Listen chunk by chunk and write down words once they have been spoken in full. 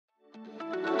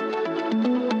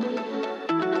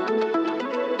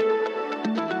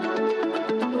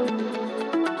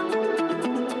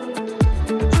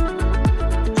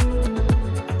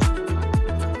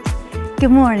Good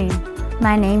morning.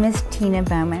 My name is Tina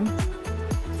Bowman.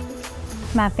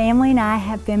 My family and I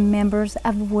have been members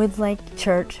of Woodlake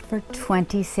Church for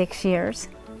 26 years.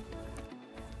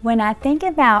 When I think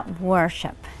about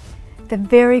worship, the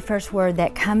very first word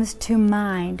that comes to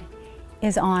mind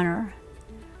is honor.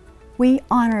 We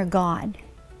honor God.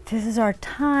 This is our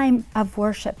time of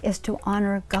worship, is to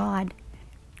honor God.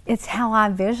 It's how I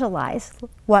visualize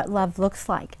what love looks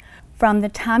like. From the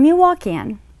time you walk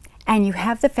in and you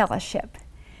have the fellowship,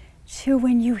 to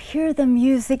when you hear the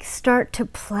music start to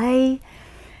play,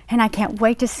 and I can't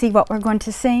wait to see what we're going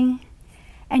to sing,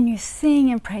 and you sing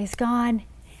and praise God,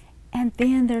 and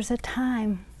then there's a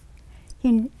time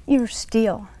you're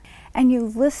still, and you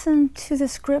listen to the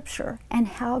scripture and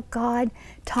how God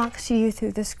talks to you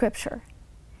through the scripture.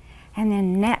 And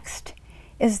then next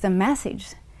is the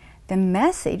message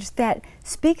that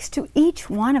speaks to each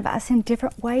one of us in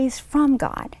different ways from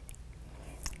God.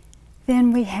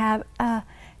 Then we have a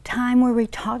time where we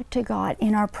talk to God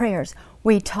in our prayers.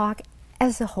 We talk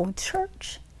as a whole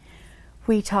church.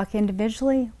 We talk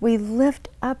individually. We lift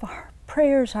up our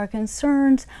prayers, our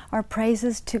concerns, our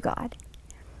praises to God.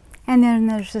 And then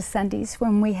there's the Sundays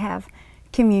when we have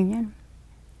communion,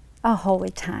 a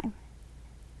holy time.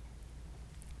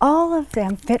 All of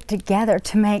them fit together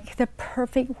to make the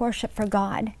perfect worship for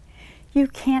God. You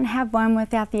can't have one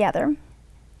without the other.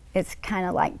 It's kind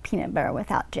of like peanut butter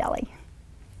without jelly.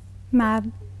 My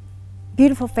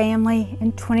beautiful family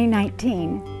in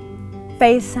 2019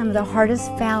 faced some of the hardest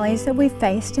valleys that we've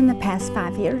faced in the past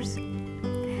 5 years.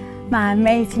 My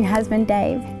amazing husband,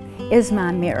 Dave, is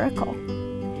my miracle.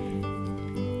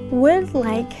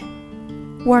 Woodlake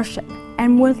worship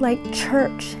and Woodlake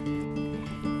Church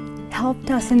helped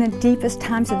us in the deepest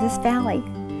times of this valley.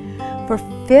 For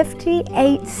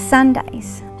 58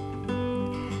 Sundays,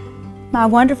 my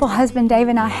wonderful husband, Dave,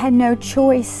 and I had no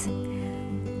choice.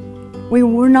 We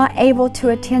were not able to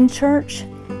attend church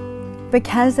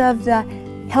because of the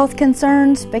health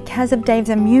concerns, because of Dave's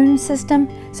immune system.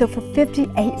 So for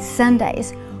 58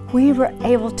 Sundays, we were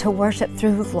able to worship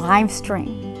through live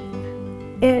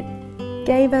stream. It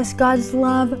gave us God's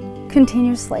love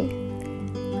continuously.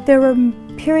 There were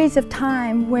periods of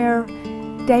time where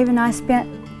Dave and I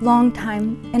spent long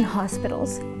time in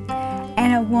hospitals.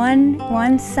 And at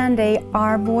one Sunday,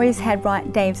 our boys had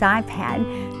brought Dave's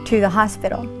iPad to the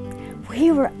hospital. We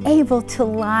were able to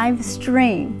live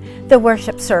stream the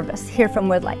worship service here from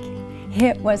Woodlake.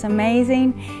 It was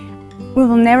amazing. We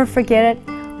will never forget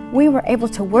it. We were able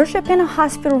to worship in a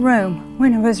hospital room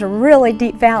when it was a really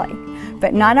deep valley.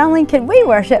 But not only could we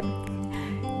worship,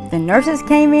 the nurses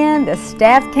came in, the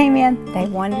staff came in. They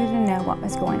wanted to know what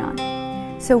was going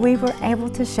on. So we were able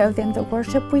to show them the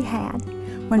worship we had.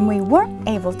 When we weren't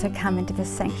able to come into the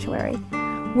sanctuary,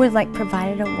 Woodlake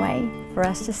provided a way for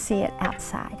us to see it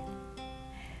outside.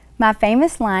 My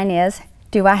famous line is,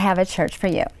 "Do I have a church for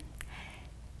you?"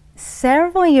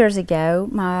 Several years ago,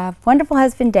 my wonderful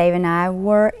husband Dave and I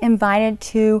were invited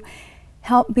to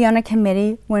help be on a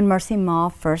committee when Mercy Mall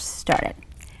first started.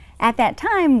 At that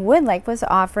time, Woodlake was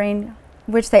offering,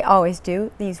 which they always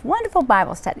do, these wonderful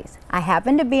Bible studies. I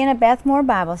happened to be in a Beth Moore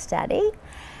Bible study,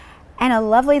 and a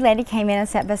lovely lady came in and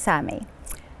sat beside me.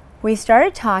 We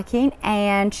started talking,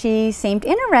 and she seemed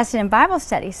interested in Bible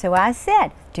study, so I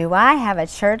said, "Do I have a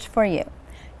church for you?"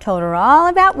 Told her all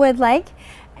about Woodlake,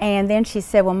 and then she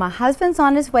said, "Well, my husband's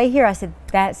on his way here." I said,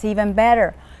 "That's even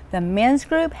better. The men's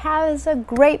group has a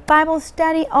great Bible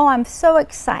study. Oh, I'm so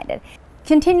excited."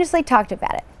 Continuously talked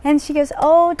about it. And she goes,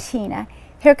 "Oh, Tina,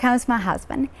 here comes my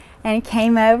husband." And he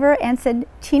came over and said,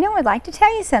 "Tina would like to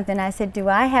tell you something." I said, "Do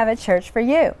I have a church for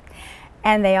you?"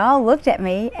 And they all looked at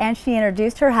me, and she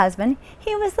introduced her husband.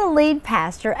 He was the lead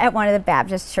pastor at one of the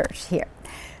Baptist churches here.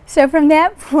 So from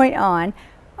that point on,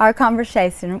 our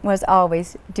conversation was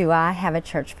always, "Do I have a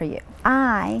church for you?"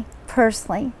 I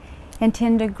personally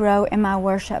intend to grow in my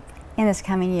worship in this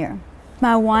coming year.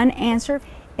 My one answer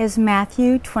is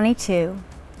Matthew 22,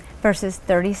 verses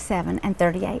 37 and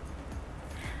 38.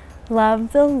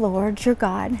 Love the Lord your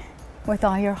God with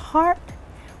all your heart,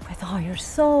 with all your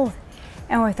soul,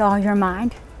 and with all your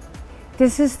mind.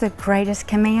 This is the greatest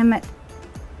commandment.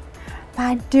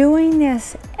 By doing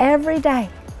this every day,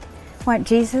 what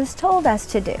Jesus told us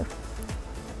to do,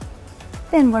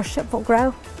 then worship will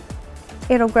grow.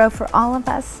 It'll grow for all of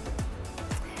us.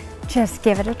 Just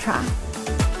give it a try.